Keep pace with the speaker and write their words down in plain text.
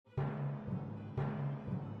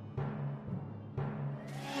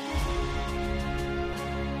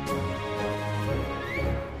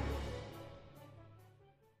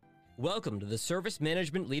Welcome to the Service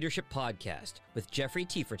Management Leadership Podcast with Jeffrey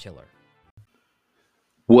Tiefertiller.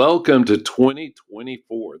 Welcome to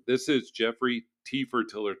 2024. This is Jeffrey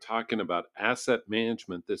Tiefertiller talking about asset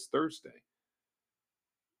management this Thursday.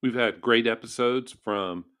 We've had great episodes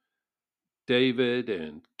from David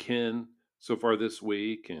and Ken so far this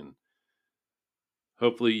week, and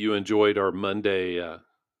hopefully you enjoyed our Monday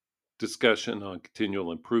discussion on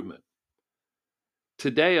continual improvement.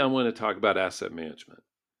 Today I want to talk about asset management.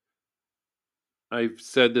 I've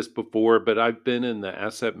said this before, but I've been in the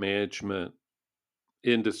asset management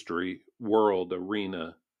industry world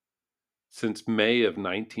arena since May of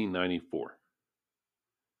 1994.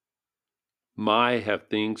 My, have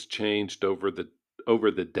things changed over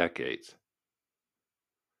the decades.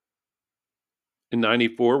 In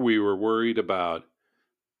 94, we were worried about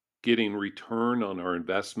getting return on our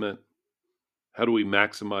investment. How do we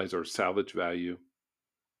maximize our salvage value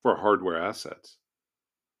for hardware assets?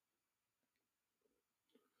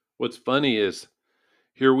 What's funny is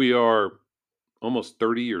here we are almost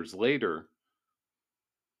 30 years later,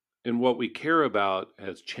 and what we care about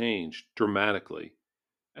has changed dramatically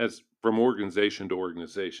as from organization to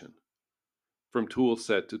organization, from tool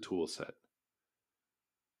set to tool set.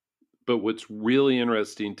 But what's really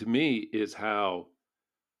interesting to me is how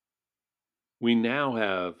we now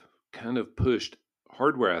have kind of pushed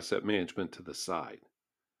hardware asset management to the side,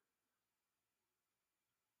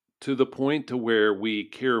 to the point to where we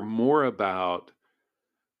care more about,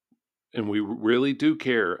 and we really do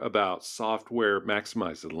care about software,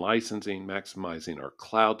 maximizing licensing, maximizing our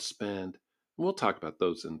cloud spend. And we'll talk about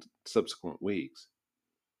those in subsequent weeks.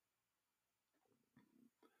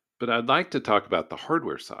 But I'd like to talk about the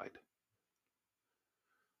hardware side.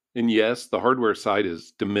 And yes, the hardware side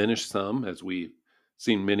has diminished some as we've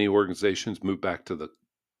seen many organizations move back to the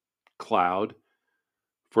cloud,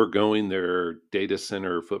 foregoing their data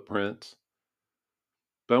center footprints.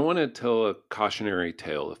 But I want to tell a cautionary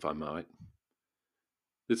tale, if I might.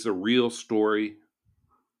 This is a real story.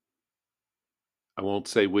 I won't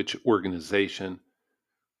say which organization.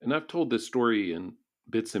 And I've told this story in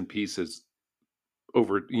bits and pieces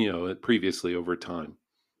previously over time.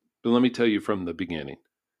 But let me tell you from the beginning.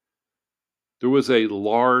 There was it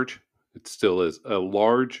still is, a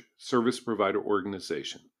large service provider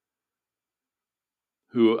organization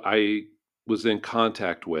who I was in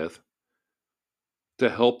contact with to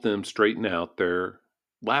help them straighten out their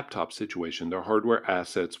laptop situation, their hardware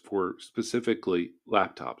assets for specifically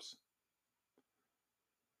laptops.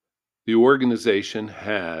 The organization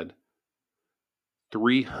had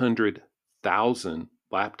 300,000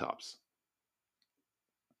 laptops,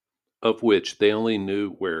 of which they only knew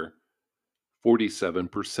where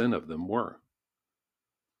 47% of them were.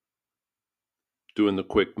 Doing the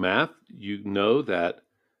quick math, you know that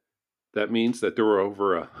means that there were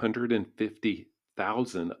over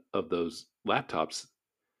 150,000 of those laptops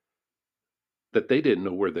that they didn't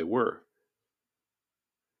know where they were.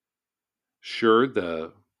 Sure,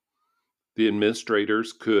 the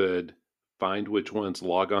administrators could find which ones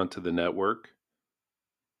log on to the network,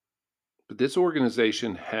 but this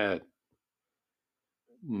organization had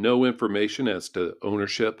no information as to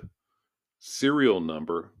ownership, serial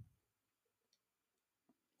number,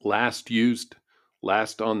 last used,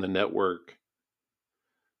 last on the network.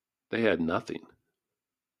 They had nothing.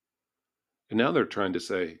 And now they're trying to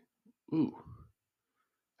say, ooh,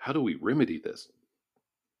 how do we remedy this?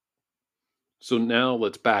 So now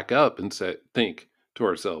let's back up and think to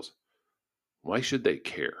ourselves, why should they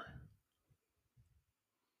care?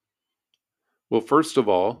 Well, first of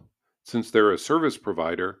all, since they're a service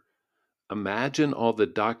provider, imagine all the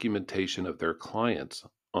documentation of their clients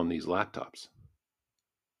on these laptops.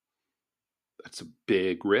 That's a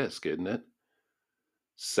big risk, isn't it?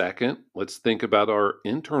 Second, let's think about our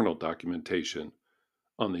internal documentation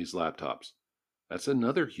on these laptops. That's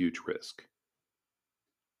another huge risk.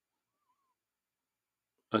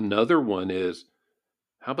 Another one is,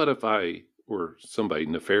 how about if I, or somebody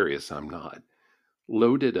nefarious, I'm not,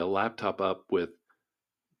 loaded a laptop up with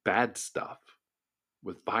bad stuff,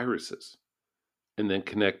 with viruses, and then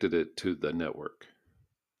connected it to the network?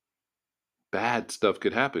 Bad stuff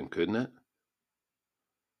could happen, couldn't it?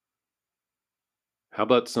 How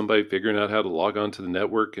about somebody figuring out how to log onto the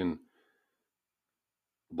network and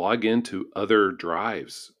log into other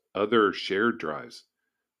drives, other shared drives,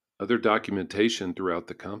 other documentation throughout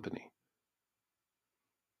the company?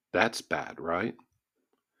 That's bad, right?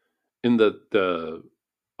 And the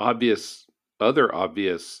other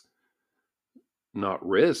obvious, not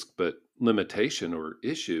risk, but limitation or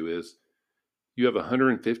issue is you have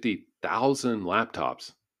 150,000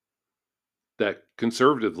 laptops that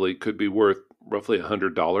conservatively could be worth roughly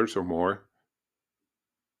 $100 or more.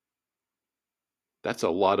 That's a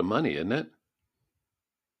lot of money, isn't it?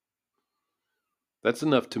 That's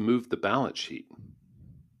enough to move the balance sheet.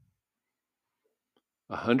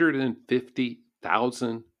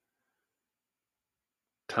 150,000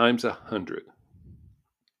 times 100.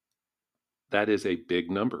 That is a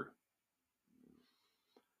big number.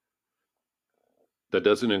 That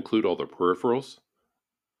doesn't include all the peripherals.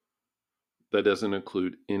 That doesn't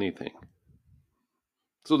include anything.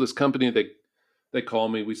 So this company, they call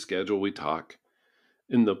me, we schedule, we talk.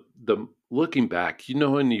 And the looking back,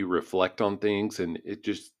 when you reflect on things and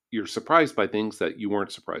you're surprised by things that you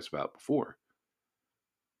weren't surprised about before.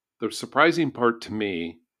 The surprising part to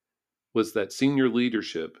me was that senior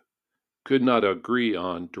leadership could not agree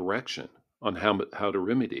on direction on how to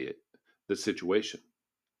remedy the situation.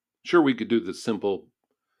 Sure, we could do the simple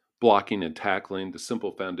blocking and tackling, the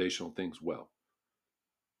simple foundational things well.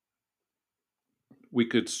 We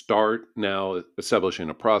could start now establishing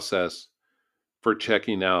a process for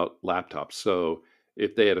checking out laptops. So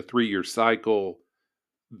if they had a 3-year cycle,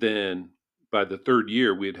 then by the third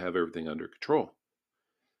year, we'd have everything under control.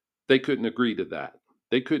 They couldn't agree to that.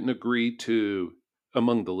 They couldn't agree to,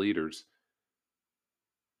 among the leaders,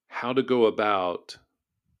 how to go about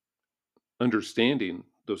understanding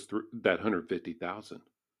that 150,000.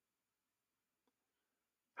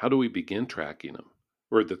 How do we begin tracking them?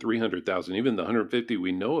 Or the 300,000, even the 150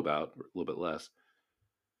 we know about, or a little bit less.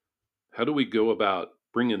 How do we go about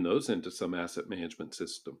bringing those into some asset management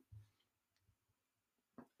system?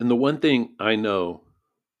 And the one thing I know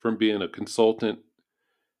from being a consultant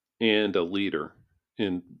and a leader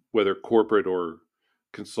in whether corporate or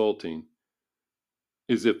consulting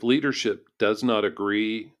is if leadership does not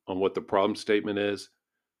agree on what the problem statement is,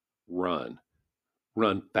 run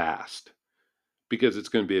fast, because it's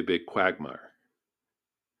going to be a big quagmire.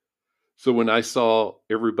 So when I saw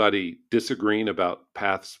everybody disagreeing about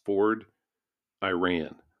paths forward, I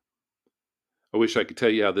ran. I wish I could tell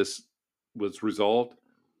you how this was resolved.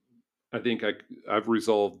 I think I've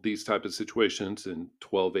resolved these type of situations in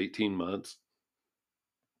 12, 18 months.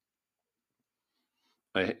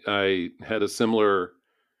 I had a similar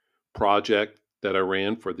project that I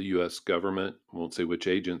ran for the U.S. government, I won't say which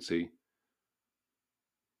agency,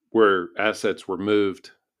 where assets were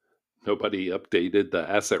moved. Nobody updated the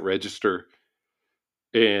asset register.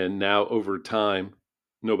 And now over time,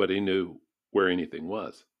 nobody knew where anything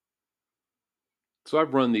was. So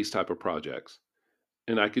I've run these type of projects,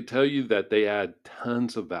 and I could tell you that they add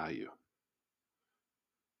tons of value.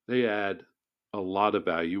 They add a lot of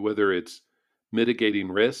value, whether it's mitigating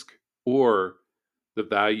risk or the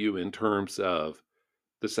value in terms of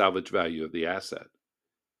the salvage value of the asset.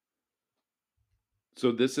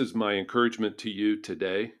 So this is my encouragement to you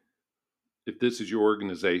today. If this is your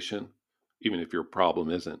organization, even if your problem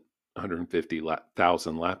isn't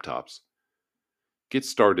 150,000 laptops, get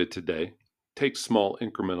started today. Take small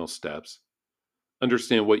incremental steps.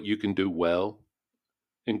 Understand what you can do well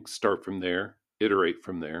and start from there, iterate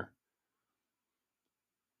from there.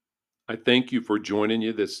 I thank you for joining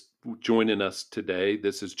us today.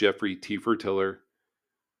 This is Jeffrey T. Fertiller.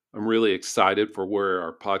 I'm really excited for where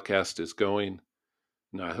our podcast is going,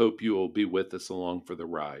 and I hope you will be with us along for the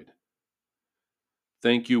ride.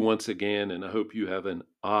 Thank you once again, and I hope you have an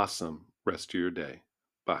awesome rest of your day.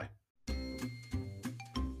 Bye.